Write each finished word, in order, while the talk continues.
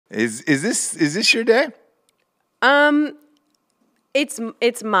Is this your day?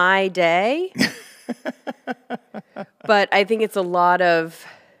 It's my day. But I think it's a lot of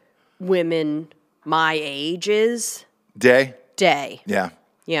women my age's day. Yeah.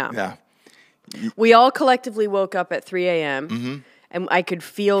 Yeah. We all collectively woke up at 3 a.m. And I could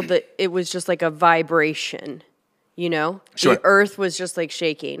feel that it was just like a vibration, you know? Sure. The earth was just like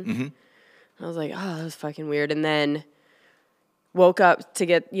shaking. I was like, oh, that was fucking weird. And then woke up to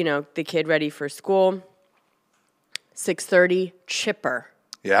get, the kid ready for school. 6:30, chipper.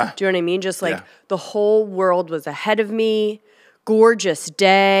 Yeah. Do you know what I mean? Just like the whole world was ahead of me. Gorgeous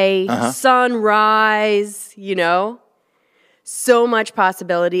day, sunrise, so much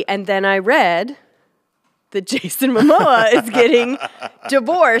possibility. And then I read that Jason Momoa is getting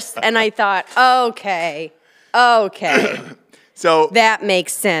divorced. And I thought, okay. So that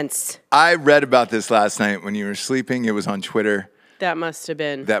makes sense. I read about this last night when you were sleeping. It was on Twitter. That must have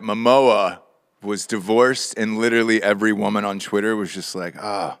been. That Mamoa was divorced, and literally every woman on Twitter was just like,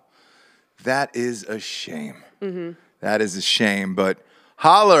 oh, that is a shame. That is a shame. But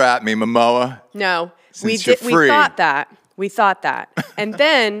holler at me, Mamoa. No, we Since you're did. free. We thought that. And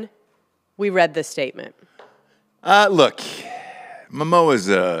then we read the statement. Look, Momoa's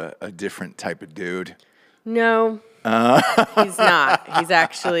a different type of dude. No, he's not. He's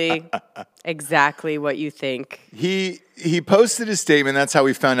actually exactly what you think. He posted a statement. That's how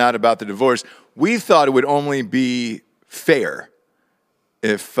we found out about the divorce. We thought it would only be fair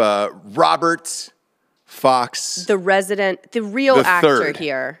if Robert Fox, the real actor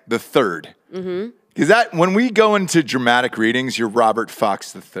here, the third, because that when we go into dramatic readings, you're Robert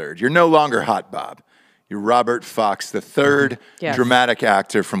Fox the third. You're no longer Hot Bob. You're Robert Fox the third, Yes. dramatic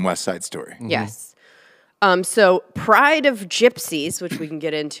actor from West Side Story. Yes. So Pride of Gypsies, which we can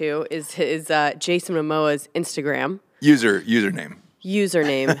get into, is Jason Momoa's Instagram Username.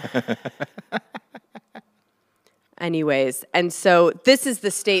 Anyways, and so this is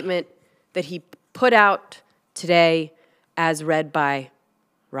the statement that he put out today as read by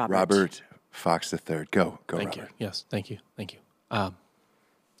Robert Fox the third. Go, Thank Robert. you. Yes, thank you.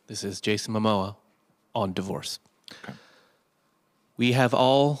 This is Jason Momoa on divorce. Okay. We have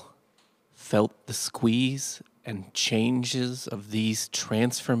all felt the squeeze and changes of these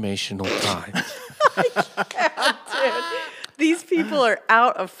transformational times. Dude, these people are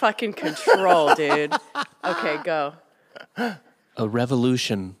out of fucking control, dude. Okay, go. A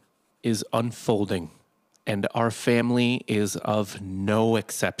revolution is unfolding, and our family is of no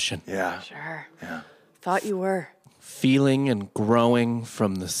exception. Yeah. Sure. Yeah. Thought you were. Feeling and growing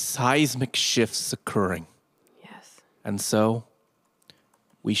from the seismic shifts occurring. Yes. And so,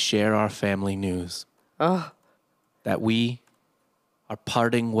 we share our family news. That we are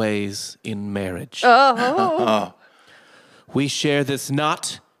parting ways in marriage. We share this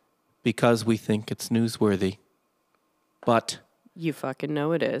not because we think it's newsworthy, but You fucking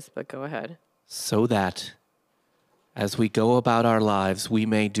know it is, but go ahead. so that as we go about our lives, we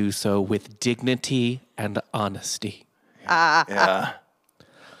may do so with dignity and honesty. Yeah.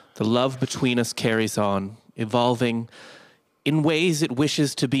 The love between us carries on, evolving in ways it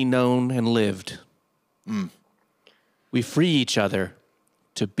wishes to be known and lived. We free each other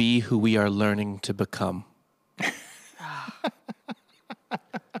to be who we are learning to become.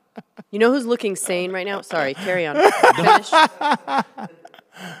 You know who's looking sane right now? Sorry, carry on.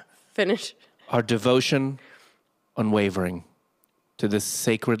 Finish. Our devotion unwavering to this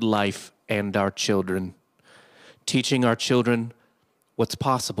sacred life and our children, teaching our children what's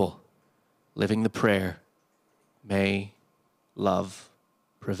possible, living the prayer, may love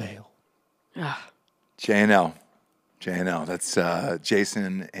prevail. J&L. That's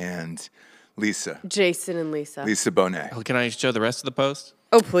Jason and Lisa. Jason and Lisa. Lisa Bonet. Oh, can I show the rest of the post?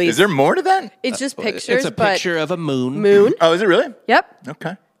 Oh, please. Is there more to that? It's just pictures, It's a picture of a moon. Moon? Oh, is it really? Yep.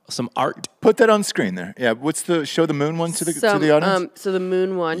 Okay. Some art. Put that on screen there. Yeah. Show the moon one to the audience? So the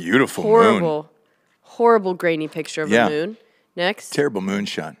moon one. Beautiful moon. Horrible grainy picture of Yeah. a moon. Next. Terrible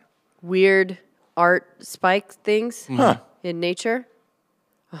moonshot. Weird art spike things Huh. in nature.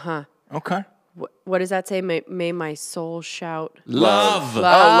 Okay. What does that say? May my soul shout. Love.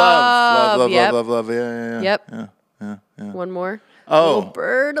 Love. Yep. Yeah. Yep. Yeah. One more. Oh.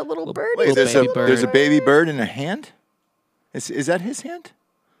 A little bird. Wait, there's baby bird. a baby bird in a hand? Is that his hand?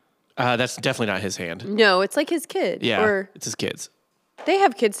 That's definitely not his hand. No, it's like his kid. Yeah, Or it's his kids. they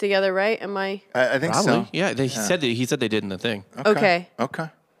have kids together, right? Am I? I think Probably. so. Yeah, he said they did in the thing. Okay.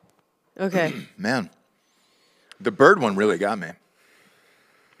 Okay. Man, the bird one really got me.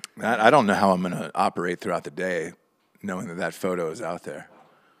 I don't know how I'm going to operate throughout the day knowing that photo is out there.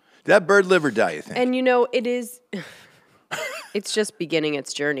 Did that bird live or die, you think? And it is. It's just beginning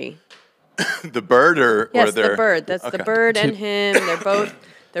its journey. The bird or Yes, their... the bird. That's the bird and him.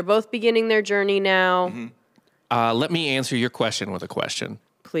 They're both beginning their journey now. Mm-hmm. Let me answer your question with a question.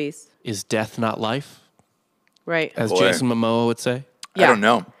 Please. Is death not life? Right. As Boy. Jason Momoa would say? I don't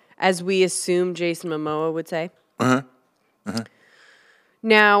know. As we assume Jason Momoa would say.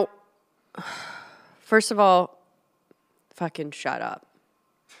 Now, first of all, fucking shut up.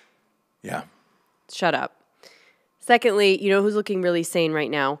 Yeah. Shut up. Secondly, you know who's looking really sane right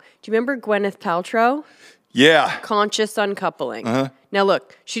now? Do you remember Gwyneth Paltrow? Yeah. Conscious uncoupling. Now,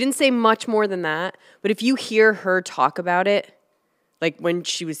 look, she didn't say much more than that, but if you hear her talk about it, like when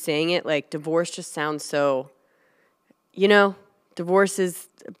she was saying it, like divorce just sounds so, divorce is,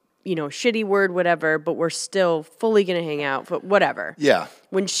 a shitty word, whatever, but we're still fully going to hang out, but whatever. Yeah.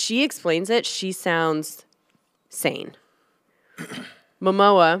 When she explains it, she sounds sane.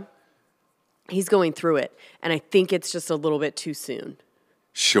 Momoa, he's going through it, and I think it's just a little bit too soon.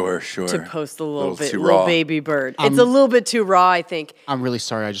 Sure. To post a little bit, too little raw. baby bird. It's a little bit too raw, I think. I'm really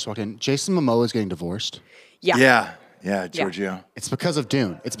sorry. I just walked in. Jason Momoa is getting divorced. Yeah. Yeah, Giorgio. It's because of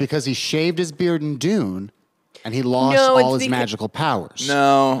Dune. It's because he shaved his beard in Dune, and he lost No, all it's his magical powers.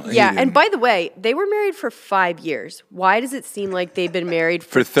 No. he Yeah, and didn't. by the way, they were married for 5 years. Why does it seem like they've been married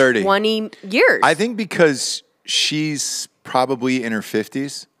for 30. 20 years? I think because she's probably in her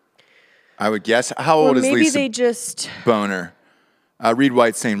 50s. I would guess. How or old is maybe Lisa they just... Boner? Reed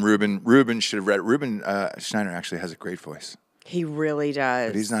White saying Ruben should have read it. Ruben Schneider actually has a great voice. He really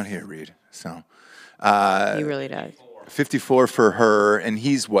does. But he's not here, Reed. So He really does. 54 for her, and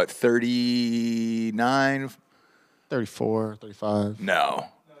he's what, 39? 34, 35. No.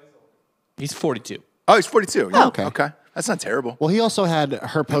 He's 42. Oh, he's 42. Yeah. okay. Okay. That's not terrible. Well, he also had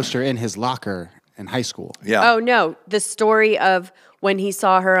her poster in his locker in high school. Yeah. Oh, no. The story of when he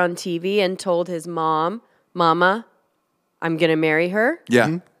saw her on TV and told his mom, Mama, I'm going to marry her.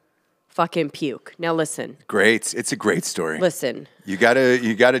 Yeah. Fucking puke. Now listen. Great. It's a great story. Listen. You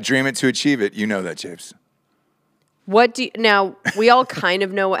gotta dream it to achieve it. You know that, Japes. Now, we all kind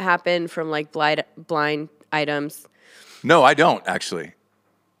of know what happened from like blind items. No, I don't actually.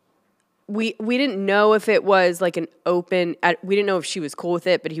 We didn't know if it was like an open. We didn't know if she was cool with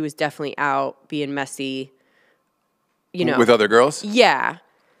it, but he was definitely out being messy. With other girls? Yeah,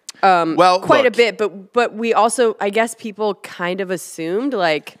 Well, quite look, a bit. But we also, I guess, people kind of assumed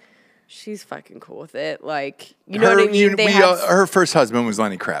like she's fucking cool with it. Like you know what I mean? Her first husband was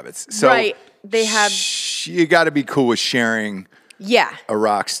Lenny Kravitz. So right. They have. You got to be cool with sharing Yeah. a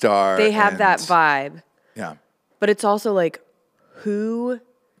rock star. They have and- that vibe. Yeah. But it's also like, who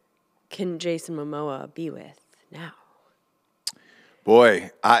can Jason Momoa be with now? Boy,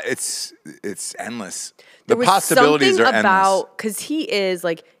 it's endless. There The was possibilities are something endless. about because he is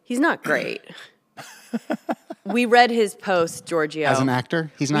like he's not great. We read his post, Giorgio. As an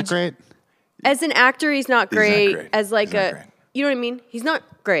actor, he's not great. As an actor, he's not great. great. As like He's not a, great. you know what I mean? He's not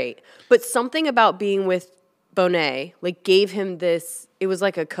great. But something about being with Bonet like gave him this. It was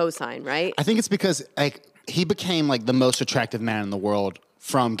like a cosign, right? I think it's because like he became like the most attractive man in the world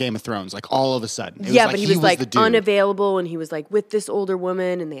from Game of Thrones. Like all of a sudden, Yeah, but he was the like dude. unavailable, and he was like with this older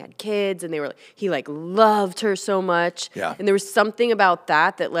woman, and they had kids, and they were like, he like loved her so much. Yeah. And there was something about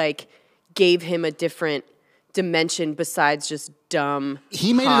that like gave him a different dimension besides just dumb.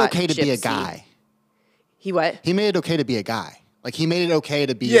 He made it hot okay to be a gypsy. guy. He what? He made it okay to be a guy. Like he made it okay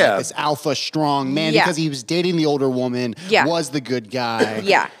to be Yeah. like, this alpha strong man Yeah. because he was dating the older woman, Yeah. was the good guy.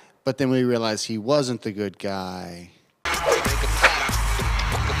 Yeah. But then we realized he wasn't the good guy.